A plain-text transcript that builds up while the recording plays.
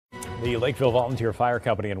The Lakeville Volunteer Fire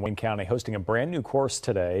Company in Wayne County hosting a brand new course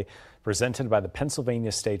today presented by the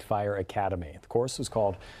Pennsylvania State Fire Academy. The course was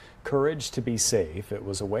called Courage to be Safe. It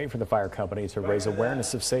was a way for the fire company to raise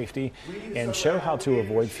awareness of safety and show how to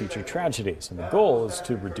avoid future tragedies. And the goal is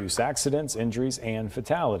to reduce accidents, injuries, and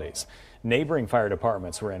fatalities. Neighboring fire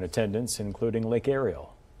departments were in attendance, including Lake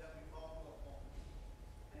Ariel.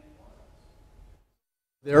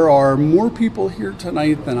 There are more people here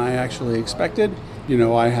tonight than I actually expected. You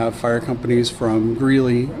know, I have fire companies from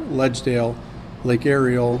Greeley, Ledgedale, Lake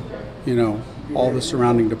Ariel, all the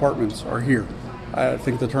surrounding departments are here. I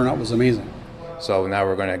think the turnout was amazing. So now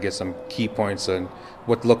we're going to get some key points on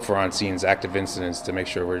what to look for on scenes, active incidents, to make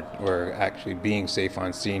sure we're actually being safe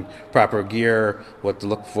on scene, proper gear, what to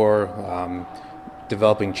look for,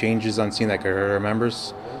 developing changes on scene that could hurt our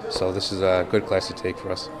members. So this is a good class to take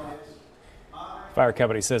for us. Fire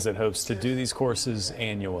company says it hopes to do these courses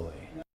annually.